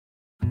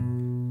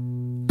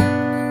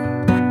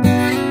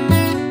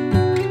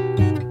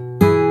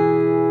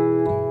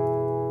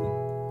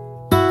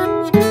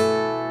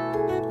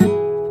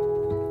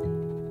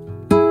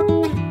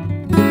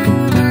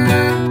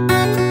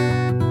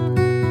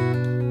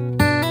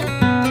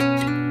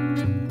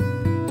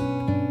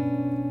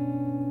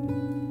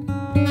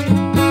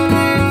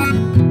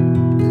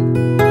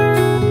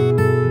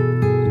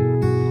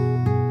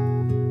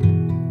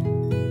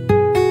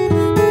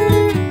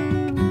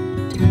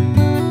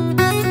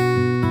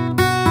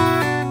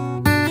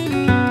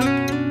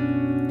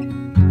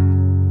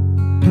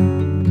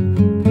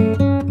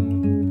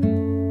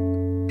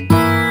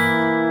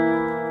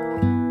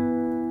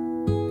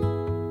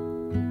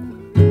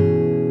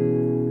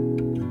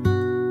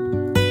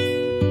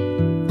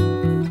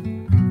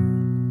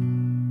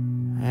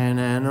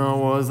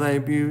a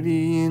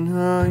beauty in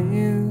her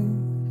youth.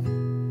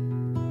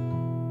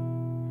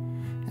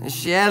 And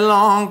she had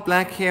long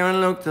black hair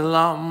and looked a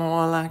lot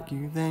more like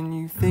you than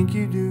you think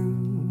you do.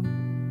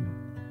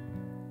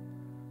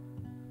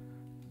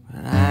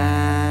 But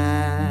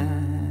I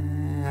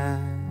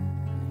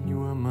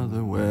knew her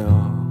mother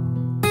well.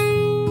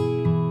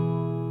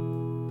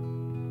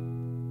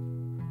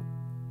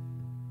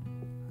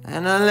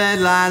 And her lead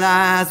light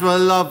eyes were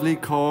lovely,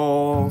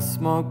 coal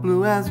smoke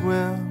blue as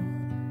well.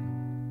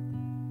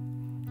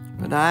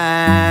 But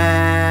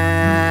I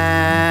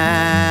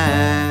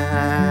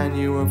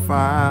knew her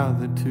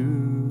father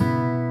too.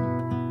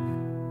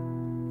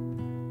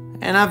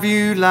 And I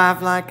viewed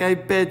life like a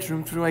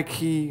bedroom through a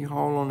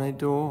keyhole on a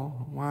door,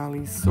 while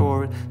he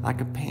saw it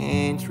like a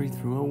pantry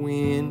through a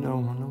window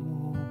on the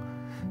wall.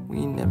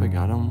 We never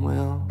got on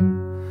well,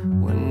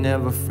 were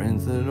never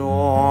friends at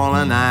all,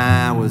 and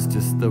I was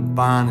just a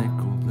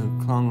barnacle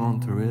that clung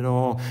on through it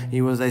all.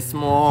 He was a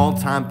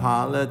small-time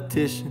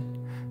politician,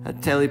 a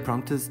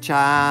teleprompter's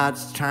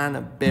charge, trying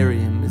to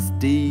bury a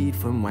misdeed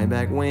from way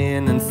back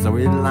when. And so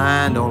he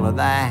lined all of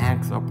the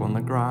hacks up on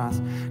the grass,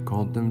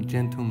 called them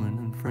gentlemen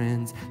and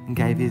friends, and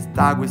gave his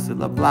dog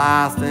whistle a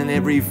blast. And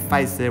every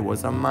face there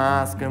was a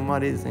mask. And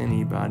what is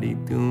anybody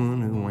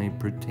doing who ain't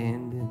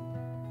pretending?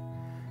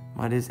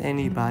 What is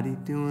anybody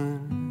doing?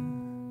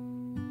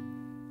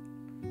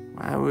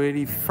 Why would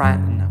he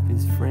frighten up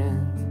his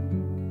friends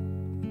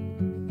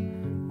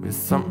with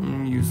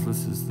something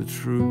useless as the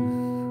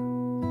truth?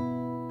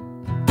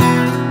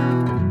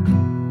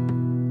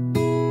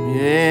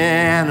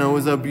 Yeah, and there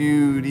was a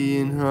beauty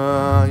in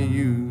her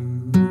youth.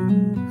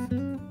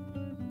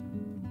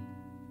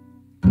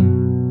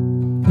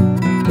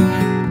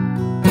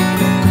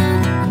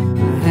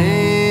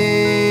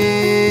 Hey,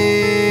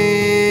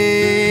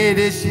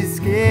 did she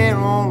scare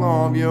all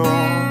of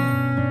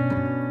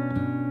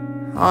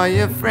all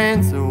your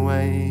friends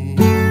away?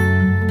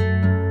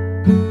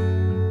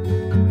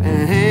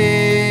 And hey,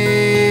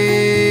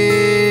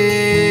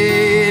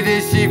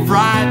 did she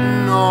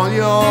frighten all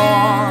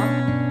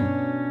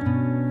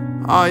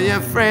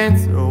your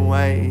friends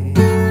away?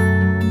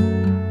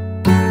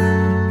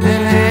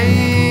 And hey,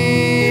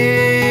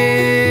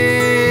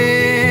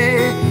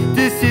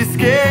 did she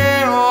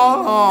scare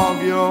all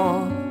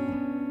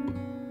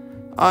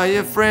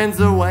your friends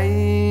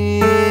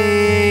away?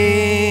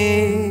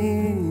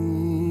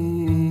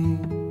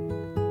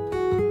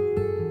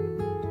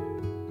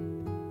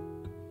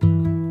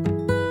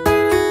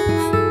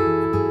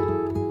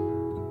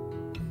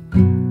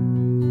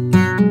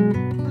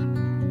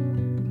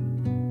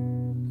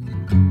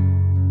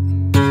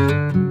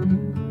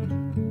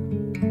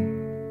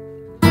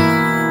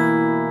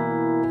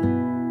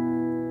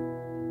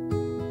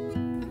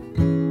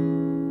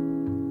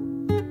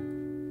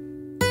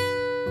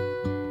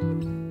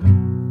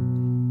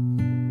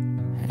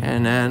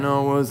 And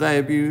Anna was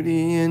a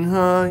beauty in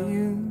her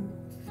youth.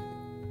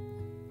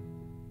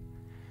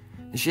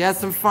 She had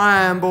some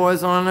fine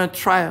boys on her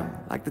trail,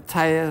 like the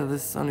tail of the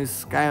sun who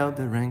scaled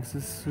the ranks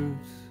of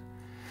suits.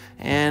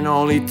 And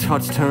all he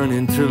touched turned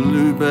into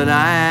loot. But I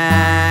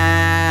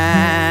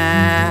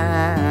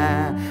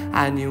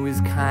knew his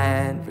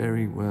kind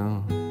very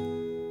well.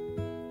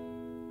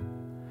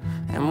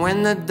 And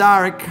when the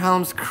direct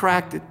columns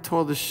cracked, it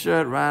tore the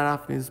shirt right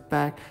off his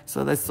back.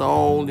 So they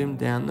sold him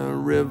down the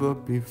river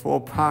before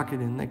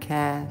pocketing the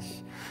cash.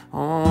 Oh,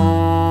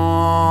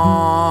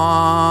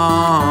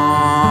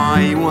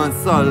 he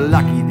wasn't so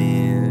lucky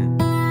then.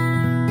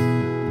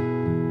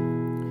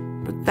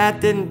 But that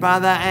didn't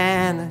bother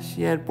Anna.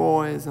 She had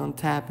boys on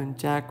tap, and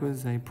Jack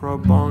was a pro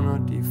bono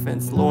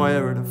defense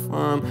lawyer at a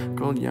firm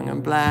called Young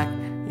and Black.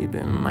 He'd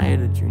been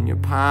made a junior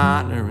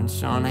partner and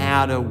shown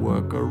how to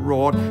work a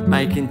rort,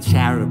 making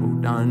charitable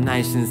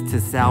donations to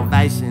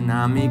Salvation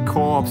Army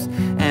Corps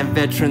and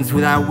veterans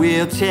without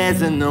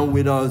wheelchairs and the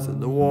widows of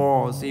the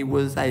wars. He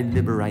was a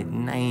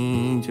liberating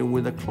angel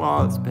with a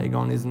clothes peg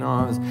on his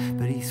nose.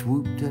 But he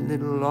swooped a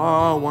little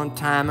low one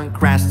time and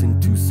crashed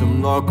into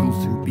some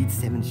locals who beat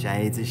 7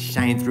 shades of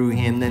shame through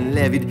him, then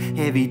levied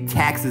heavy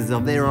taxes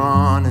of their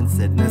own and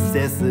said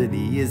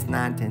necessity is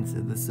 9/10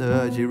 of the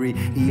surgery.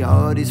 He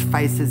owed his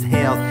face as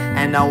health,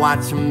 and I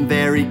watch him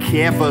very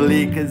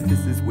carefully, 'cause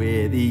this is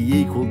where the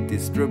equal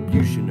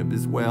distribution of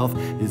his wealth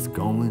is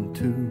going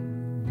to.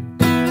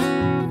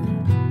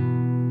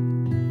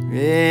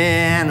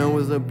 Yeah, and it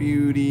was a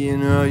beauty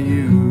in her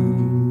youth.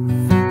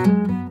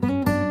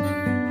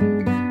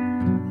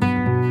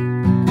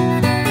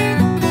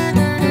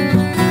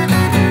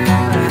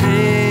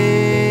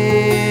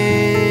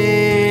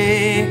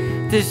 Hey,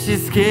 did she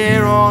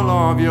scare all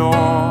of your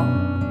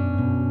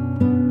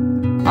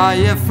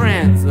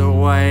friends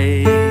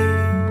away?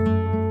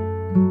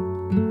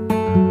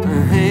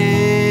 Hey,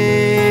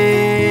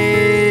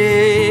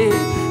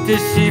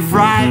 did she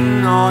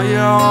frighten all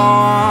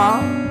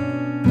your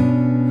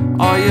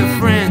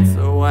friends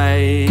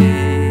away?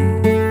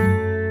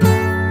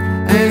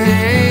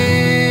 Hey,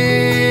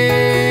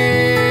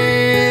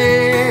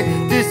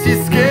 did she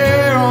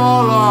scare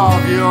all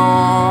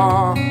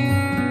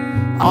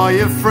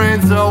your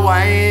friends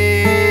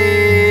away?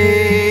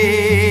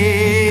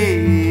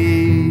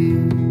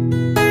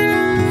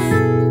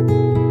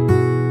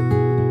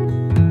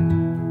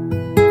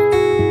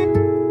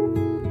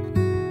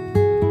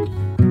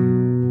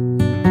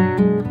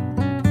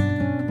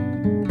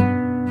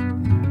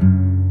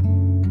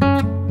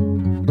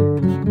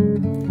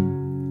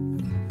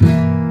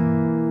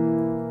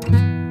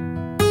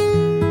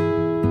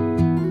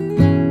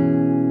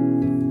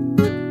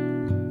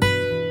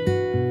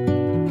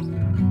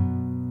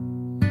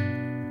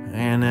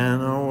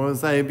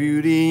 was a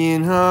beauty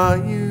in her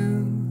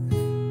youth.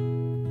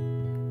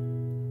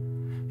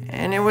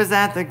 And it was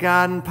at the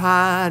garden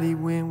party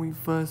when we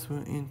first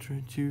were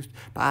introduced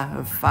by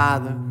her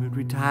father, who'd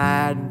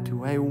retired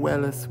into a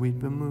weller sweet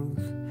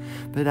vermouth.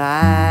 But I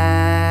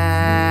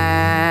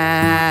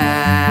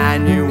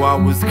knew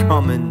what was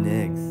coming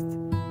next.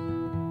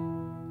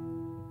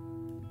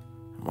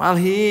 While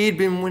he'd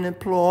been winning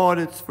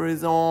plaudits for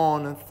his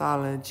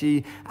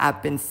ornithology,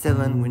 I've been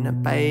selling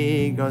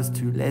Winnebagos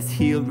to less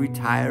healed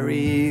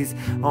retirees.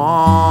 On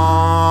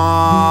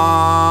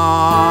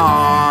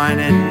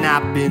and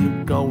not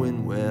been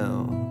going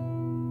well.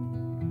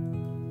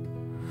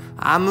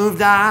 I moved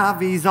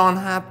RVs on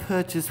high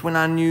purchase when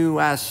I knew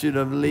I should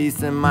have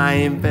leased, and my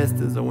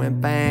investors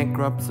went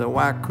bankrupt, so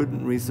I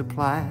couldn't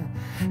resupply.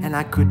 And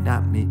I could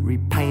not meet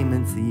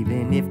repayments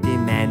even if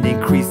demand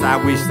increased. I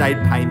wish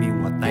they'd pay me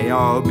what they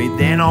owed me,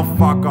 then I'll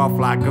fuck off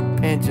like a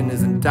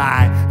pensioners and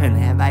die and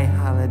have a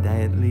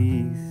holiday at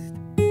least.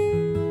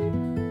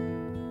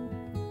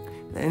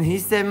 Then he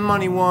said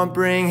money won't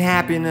bring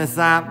happiness.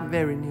 I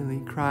very nearly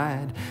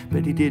cried,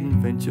 but he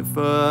didn't venture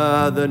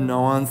further.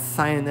 No one's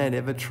saying that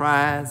ever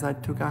tries. I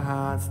took a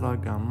hard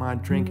slug on my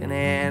drink, and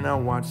Anna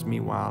watched me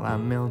while I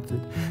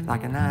melted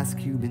like an ice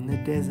cube in the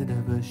desert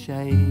of her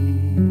shade.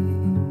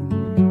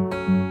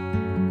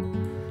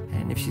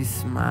 And if she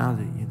smiled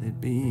at you,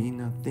 there'd be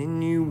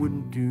nothing you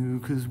wouldn't do,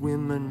 'cause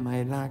women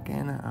made like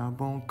Anna are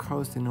born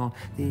coasting on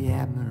the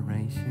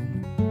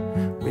admiration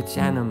which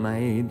Anna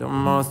made the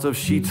most of.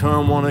 She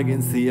turned one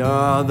against the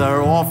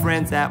other, all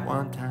friends at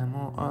one time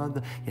or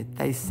other, yet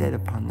they set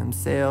upon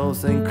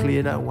themselves and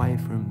cleared away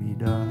from me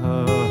to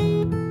her.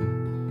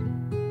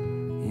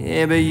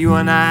 Yeah, but you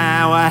and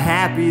I were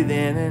happy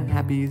then, and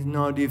happy's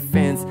no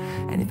defense.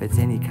 And if it's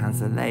any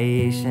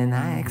consolation,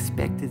 I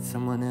expected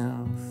someone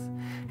else,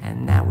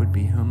 and that would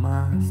be her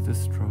master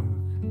stroke.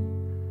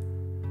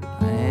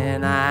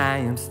 And I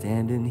am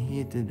standing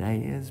here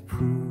today as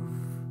proof.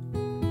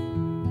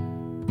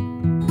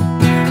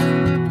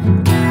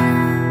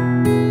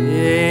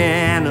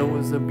 Yeah, Anna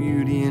was a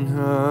beauty in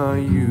her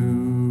youth.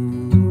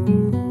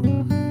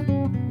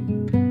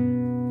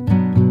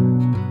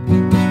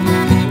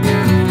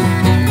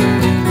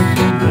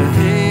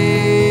 Hey,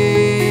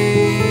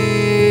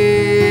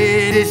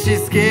 did she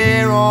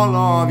scare all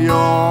of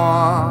your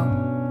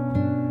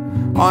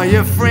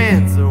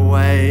friends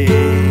away?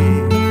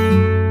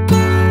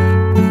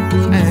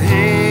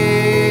 Hey,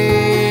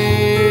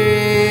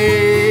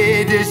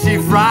 did she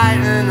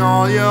frighten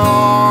all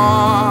your